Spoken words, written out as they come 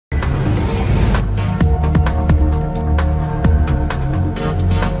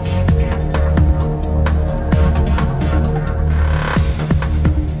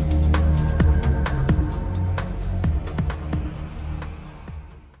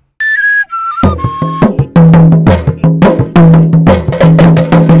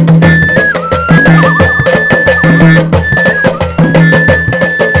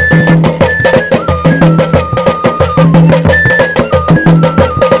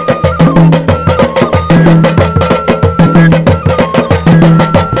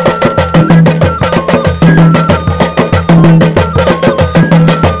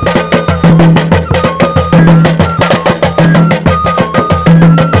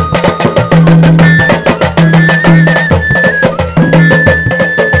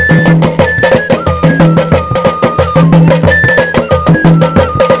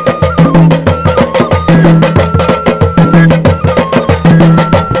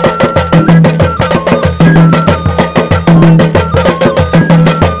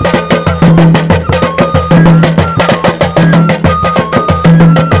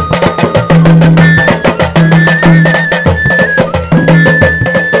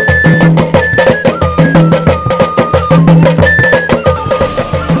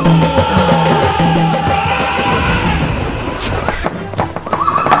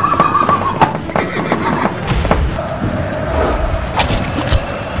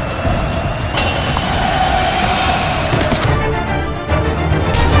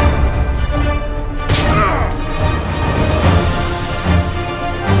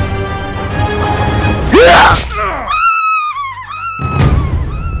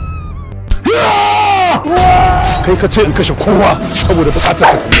Kai ka ce in kashe kowa saboda bukatar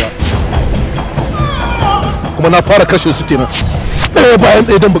ka tafiya. Kuma na fara kashe su kenan. Ɗaya bayan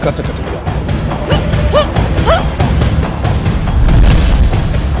ɗaya don bukatar ka tafiya.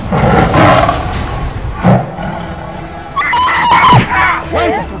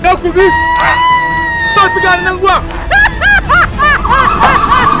 Da ku bi! To fi gani nan guwa!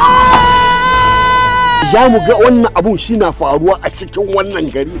 Za mu ga wannan abun shi na faruwa a cikin wannan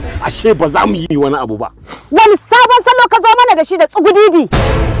gari, ashe ba za mu yi wani abu ba. Wani sabon salo ka zo mana da shi da tsugudidi.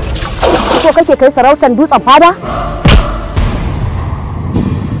 Ko kake kai sarautar dutsen fada?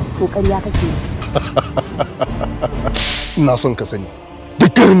 Ko ƙarya kake? Ina son ka sani.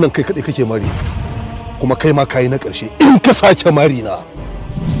 Duk garin nan kai kaɗai kake mari. Kuma kai ma kayi na ƙarshe in ka sake mari na.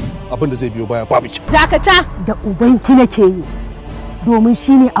 Abin da zai biyo baya babu ki. Dakata da ubanki nake yi. Domin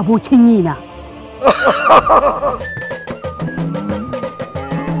shine abokin yi na.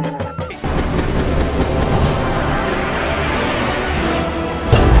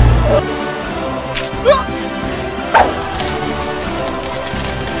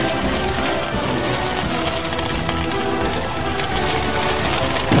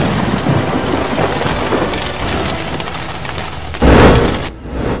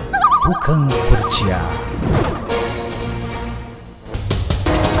 Kukan kurciya.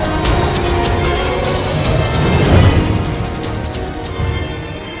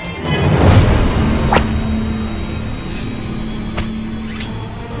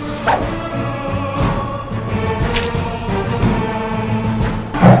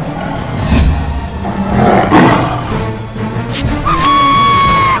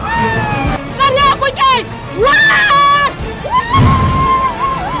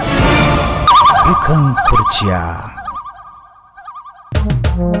 Kukan kurciya.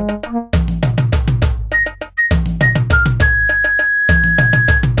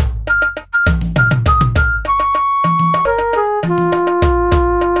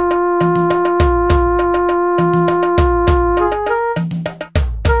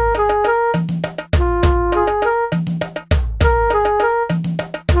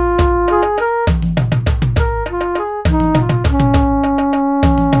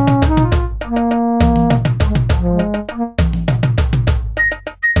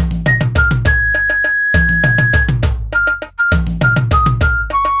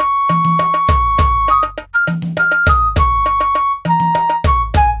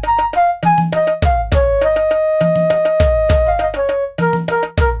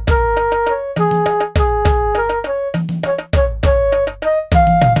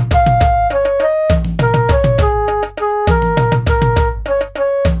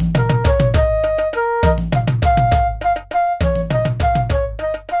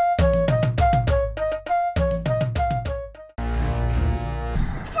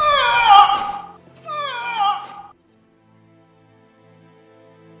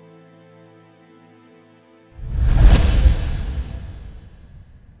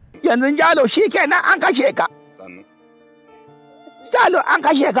 Yanzu Jalo shi kenan an kashe ka. Jalo an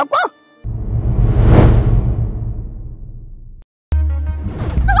kashe ka ko?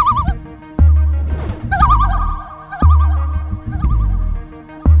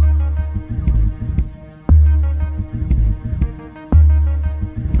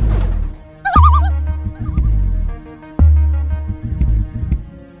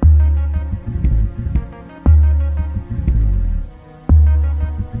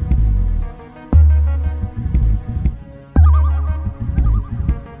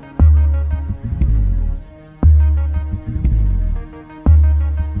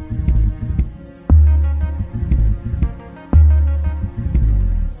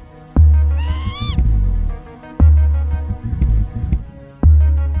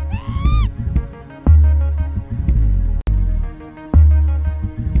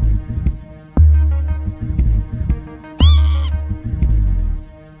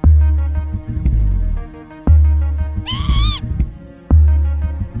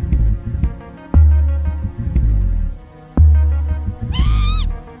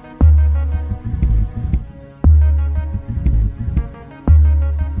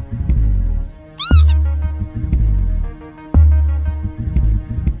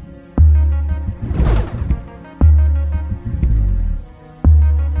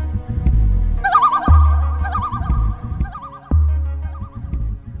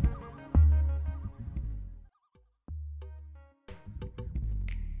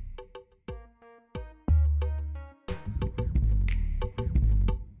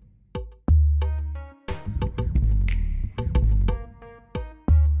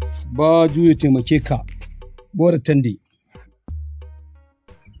 Baju ya taimake ka, Bora Tande.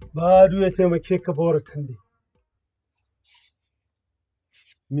 Badu ya taimake ka bawar tande.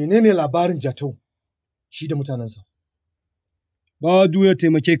 Menene labarin Jatau shi da mutanensa? Badu ya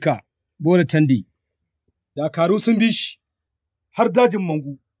taimake ka bawar tande. Dakaru sun bi shi har dajin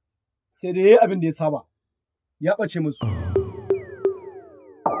Mangu, sai da ya yi abin da ya saba, ya ɓace musu.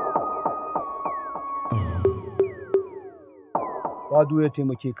 Badu ya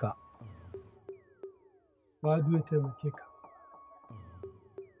taimake ka. Badu ya taimake ka.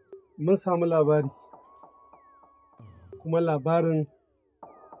 Mun samu labari, kuma labarin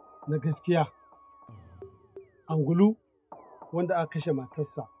na gaskiya. Angulu, wanda aka kashe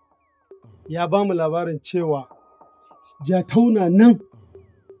matarsa, ya ba mu labarin cewa Jatau na nan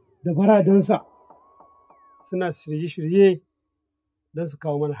da baradansa suna shirye-shirye don su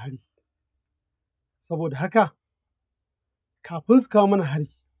kawo mana hari. Saboda haka, kafin su kawo mana hari,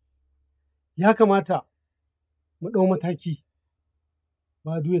 ya kamata mu ɗau mataki.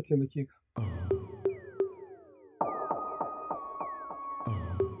 Badu ya taimake ka.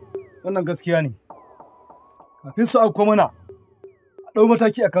 Wannan gaskiya ne. Kafin su auko mana, a ɗau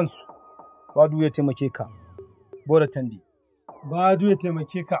mataki a kansu. Badu ya taimake ka, Bora Tande. Badu ya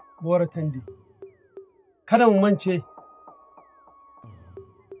taimake ka, Bora Tande. Kada mu mance,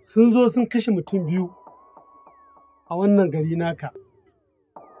 sun zo sun kashe mutum 2 a wannan gari naka,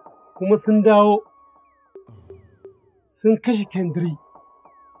 kuma sun dawo sun kashe Kendri,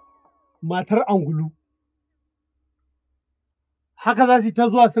 matar Angulu. Haka za su ta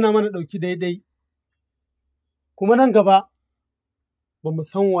zuwa suna mana ɗauki daidai, kuma nan gaba ba mu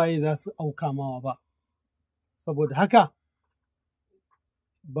san waye za su auka mawa ba. Saboda haka,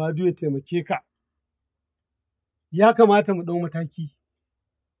 Badu ya taimake ka, ya kamata mu ɗau mataki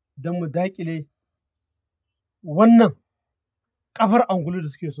don mu daƙile wannan ƙafar Angulu da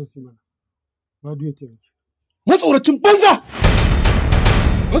suke so su mana. Badu ya taimake. Matsoracin banza!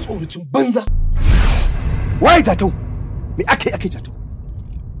 Matsoracin banza! Waye Jatau? Me aka yi Jatau?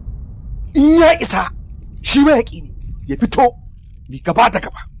 In ya isa, shi mayaƙi ne, ya fito, mi gaba da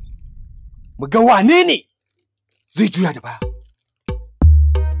gaba. Mu ga wane ne zai juya da baya.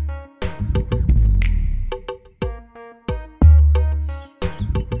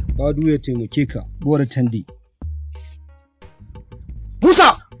 Badu ya taimake ka, Bora Tande.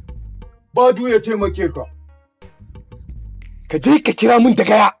 Musa! Badu ya taimake ka. Ka je ka kira min da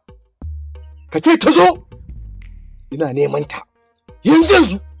gaya. Ka ce ta zo. Ina neman ta.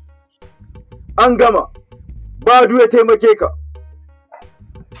 Yanzu. An gama. Badu ya taimake ka.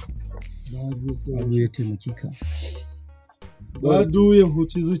 Badu ya taimake ka. Badu ya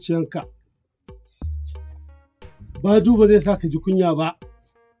huci zuciyanka. Badu ba zai sa ka ji kunya ba.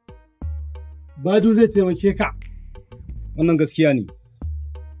 Badu zai taimake ka. Wannan gaskiya ne.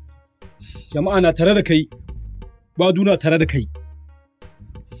 Jama'a na tare da kai. Badu na tare da kai.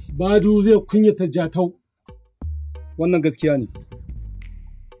 Badu zai kunyata Jatau. Wannan gaskiya ne.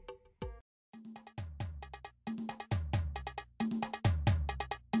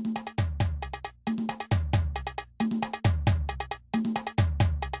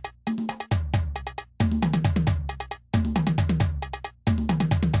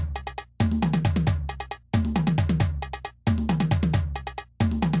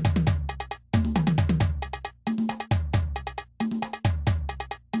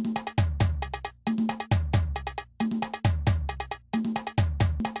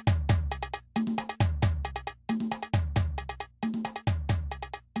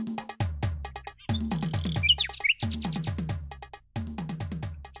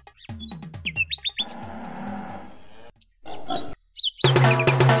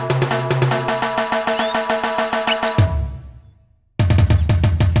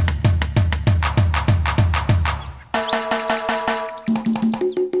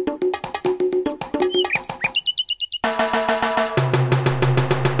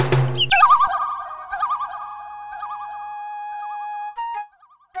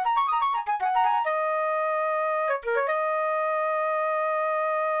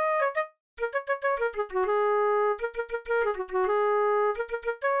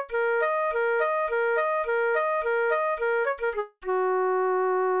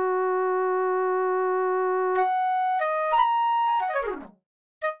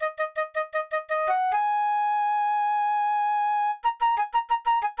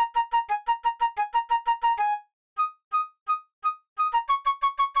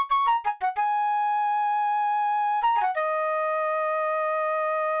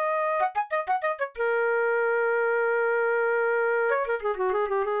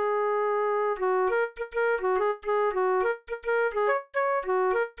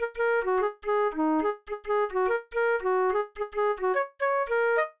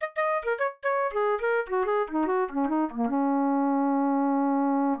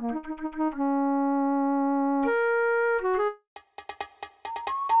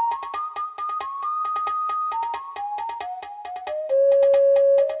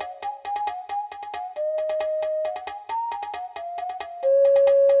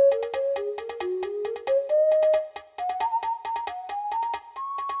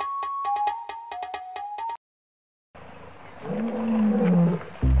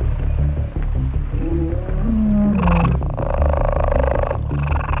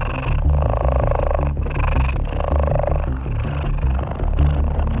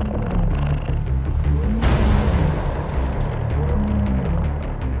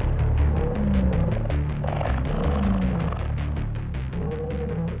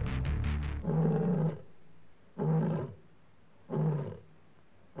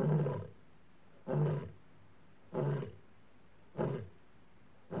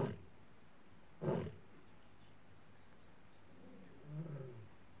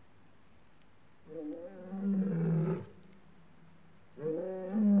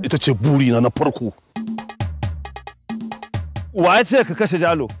 ita ce burina na farko. Wa ce ka kashe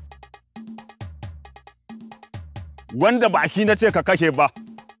Jalo? Wanda ba shi na ce ka kashe ba.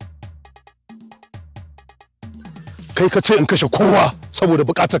 Kai ka ce in kashe kowa saboda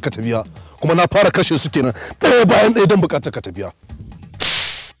bukatar ka ta biya, kuma na fara kashe su kenan ɗaya bayan ɗaya don bukatar ka ta biya.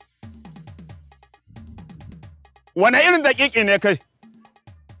 Wane irin daƙiƙi ne kai?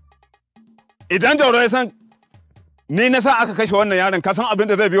 Idan Jauro ya san ni na sa aka kashe wannan yaron, ka san abin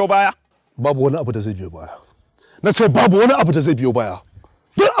da zai biyo baya? Babu wani abu da zai biyo baya. Na ce babu wani abu da zai biyo baya.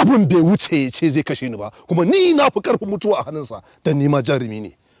 Duk abin bai wuce ya ce zai kashe ni ba, kuma ni na fi ƙarfin mutuwa a hannunsa dan ni ma jarumi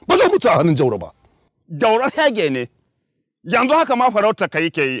ne. Ba zan mutu a hannun Jauro ba. Jauro shage ne. Yanzu haka ma farauta kai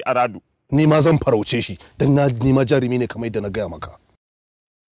ke yi a Radu. Ni ma zan farauce shi dan ni ma jarumi ne kamar yadda na gaya maka.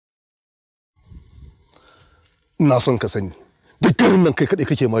 Ina son ka sani duk garin nan kai kaɗai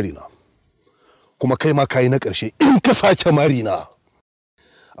kake mari na, kuma kai ma kayi na ƙarshe in ka sake mari na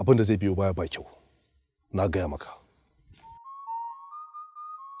abin da zai biyo baya ba kyau, na gaya maka.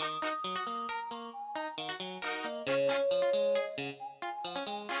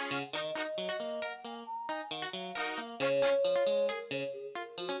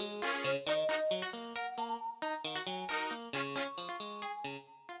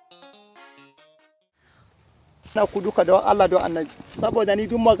 Na ku duka don Allah don Annabi, saboda ni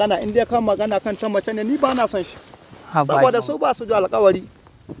duk magana in dai kan magana kan ta mace ne ni ba na son shi, saboda su ba su da alƙawari,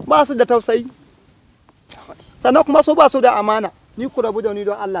 ba su da tausayi, sannan kuma su ba su da amana. Ni ku rabu da ni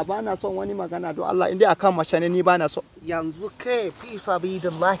don Allah, ba na son wani magana don Allah in dai akan mace ne ni ba na so. Yanzu kai fi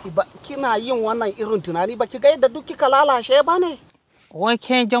sabidillahi ba kina yin wannan irin tunani ba ki ga yadda duk kika lalashe ba ne? Wai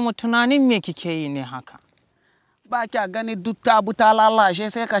ke jamu tunanin me kike yi ne haka? Ba kya gani duk ta buta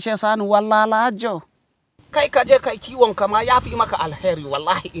lalashe sai ka she sani wallala hajjo. Kai ka je kai kiwon kama ya fi maka alheri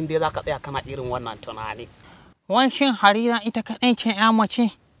wallahi in dai za ka tsaya kana irin wannan tunani. Wanshin Harira ita kaɗai ce ya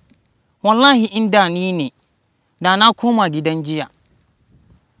mace? Wallahi inda ni ne, da na koma gidan jiya.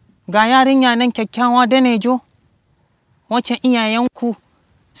 Ga yarinya nan kyakkyawa da nejo, wacce iyayenku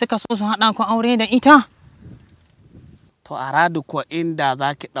suka so su haɗa ku aure da ita? To Aradu ko inda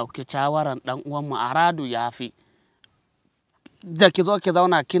za ki ɗauki shawaran ɗan uwanmu Aradu ya fi. Da ki zo ki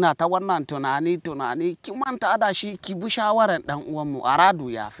zauna kina ta wannan tunani ki manta da shi ki bi shawaran dan uwanmu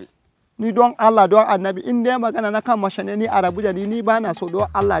Aradu ya fi. Ni don Allah don Annabi in dai magana na kan mace ne ni a rabu da ni ba na so don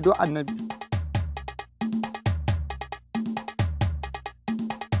Allah don Annabi.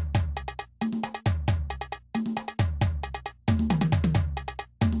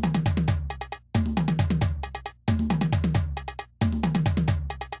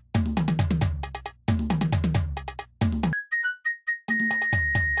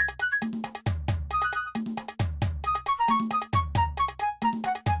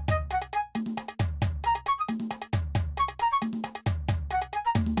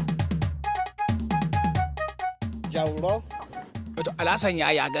 Jauro. Wato alasan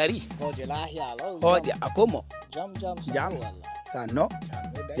ya gari. Hodi lahiya lau. Hodi akomo. Jam. Sanno.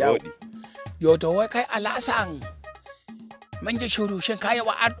 Yodi. Yoto wai kai alasan. Man ji shuru shin kai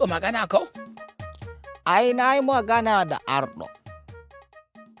wa Ardo magana ko? Ai na yi magana da Ardo.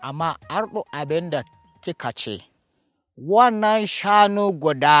 Amma Ardo abinda kika ce wannan shanu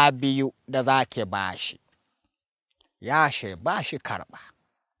guda biyu da zaki bashi. Ya she bashi karba.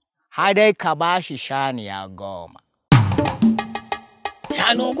 Har dai ka bashi shaniya 10.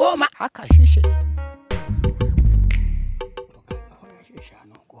 Shanu 10? Haka shi she.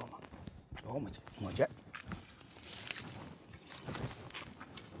 Shanu 10. Mu je.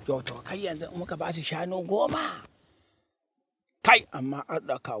 Yo to kai yanzu muka ba shi shanu 10. Kai amma an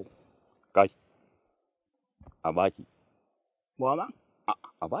da kawo. Kai. A baki. 10?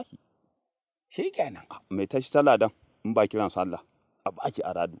 A baki. Shikenan. Mai tashi taladan in ba kiran sallah. A baki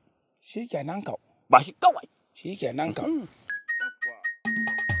Aradu. Shikenan kawo. Ba shi kawai. Shikenan kawo.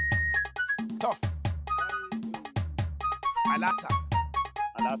 To. Alata.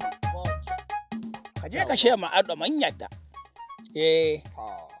 Ka je ka shema Ardo man yadda.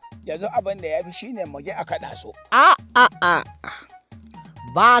 Yanzu abin da ya fi shi ne mu je a kaɗa so.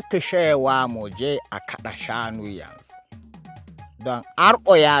 Ba ka shewa mu je a kaɗa shanu yanzu. Don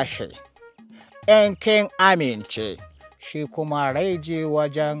Ardo ya she, in kin amince, shi kuma raije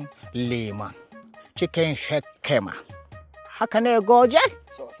wajen liman cikin hikima. Haka ne goje?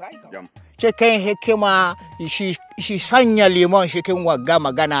 Sosai kam. Cikin hikima shi sanya liman cikin wagga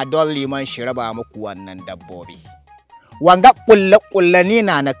magana don liman shi raba muku wannan dabbobi. Wanga kulle ni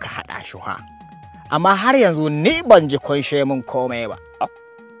na ka haɗa shi ha. Amma har yanzu ni ban ji kunshe mun komai ba.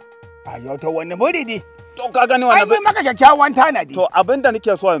 Ayo to wani buridi. To ka gani wannan bai maka kyakkyawan tanadi. To abinda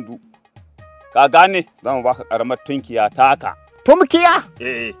nake so yanzu. Ka gane zan baka karamar tunkiya taka tumkiya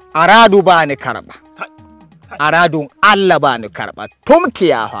aradu ba ni karba aradun Allah ba ni karba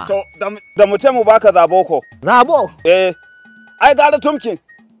tumkiya fa to da mutum mu baka zabo ko zabo ai gara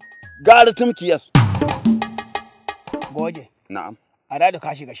tumkiyas goje na'am aradu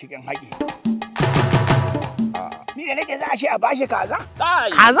ka shiga shikin haƙi ni da nake za a ce a bashi kaza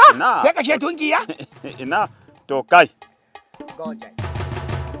sai ka ce tunkiya ina to kai goje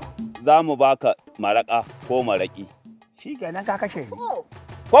za mu baka maraka ko maraki shi kenan ka kashe ni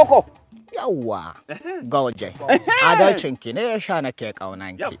koko yawwa goje adalcin ki ne ya sha nake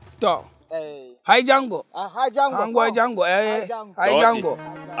kaunan ki to hai jango jango hai jango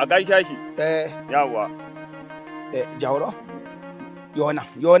a gaishe shi yawwa jauro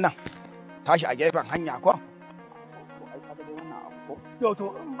yona tashi a gefen hanya ko yo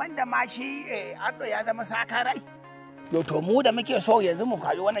to banda ma shi addo ya zama sakarai yo to mu da muke so yanzu mu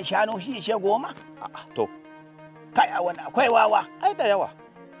kaji wannan shano shi she 10 to kai a wannan akwai wawa ai da yawa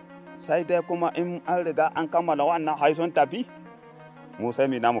sai dai kuma in an riga an kammala wannan haison tafi mu sai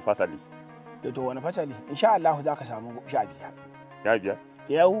mu namu fasali yo to wani fasali insha Allah za ka samu 15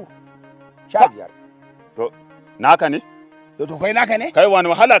 yau 15 to naka ne yo to kai naka ne kai wani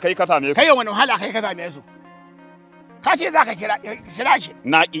wahala kai ka same su kai wani wahala kai ka same su ka ce za ka kira shi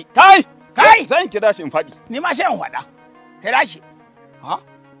naki kai zan kira shi in faɗi ni ma sai in faɗa kira shi ha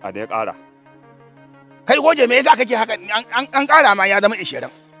a da ya ƙara kai goje me yasa kake haka an ƙara ma ya zama 20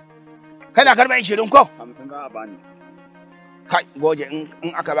 kana karɓar 20 ko 50 za a bani kai goje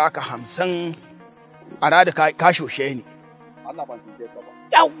in aka baka 50 a rada ka shoshe ni Allah ban tuke ka ba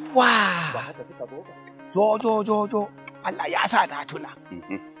yawa ba haka kika boka jo Allah ya sa ta tuna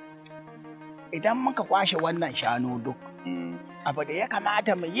idan muka kwashe wannan shanu duk abu da ya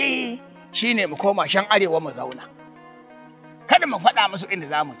kamata mu yi shine mu koma shan arewa mu zauna kada mu faɗa musu inda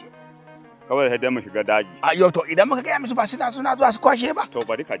za mu je kawai sai dai mu shiga daji yo to idan muka gaya musu ba suna zuwa su kwashe ba to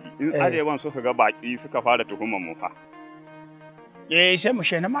bari ka ji in arewan suka ga baki suka fara tuhumar mu fa sai mu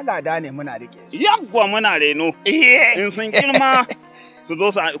shena magada ne muna rike yagwa muna reno in sun girma su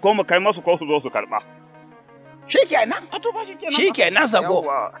zo su ko mu kai masu ko su zo su karba shikenan shikenan sabo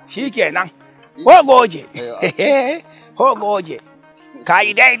shikenan hogoje hogoje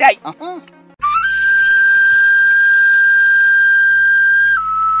kai daidai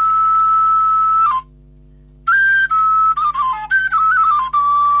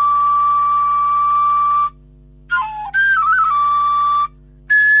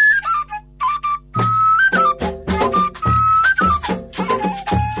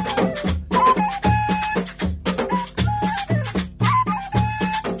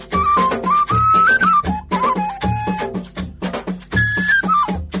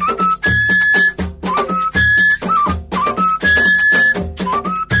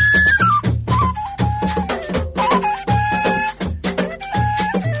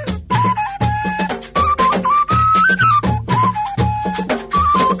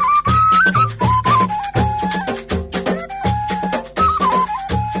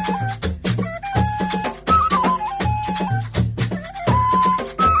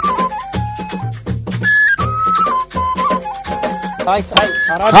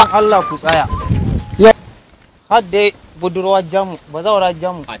Haradun Allah ku tsaya. Hadde budurwar jamu, bazawara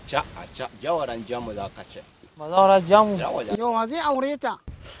jamu. Acca, jawaran jamu za ka ce. Bazawara jamu. Yo, wa zai aure ta?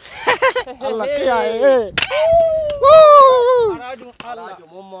 Allah kiyaye. Haradun Allah.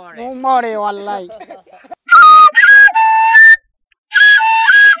 Mun more wallahi.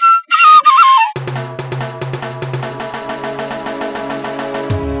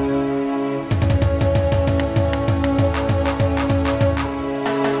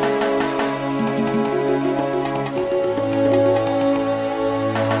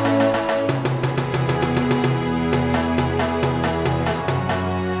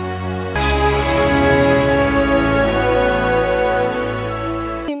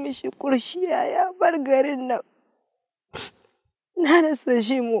 KURCIYA ya bar garin nan. Na rasa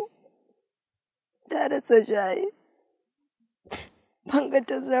shi mu, ta rasa shayi, ban ga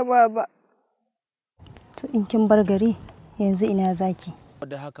ta zama ba. To in kin bar gari yanzu ina zaki?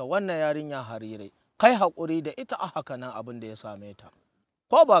 Da haka wannan yarinya Harire, kai haƙuri da ita a haka nan abin da ya same ta.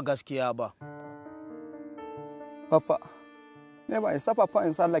 Ko ba gaskiya ba? Baffa, ne ba isa Baffa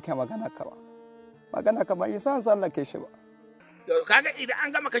in sallake magana ka ba. Magana ka ba isa in sallake shi ba. To kaga idan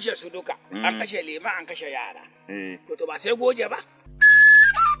an gama kashe su duka, an kashe lema, an kashe yara. To ba sai goje ba?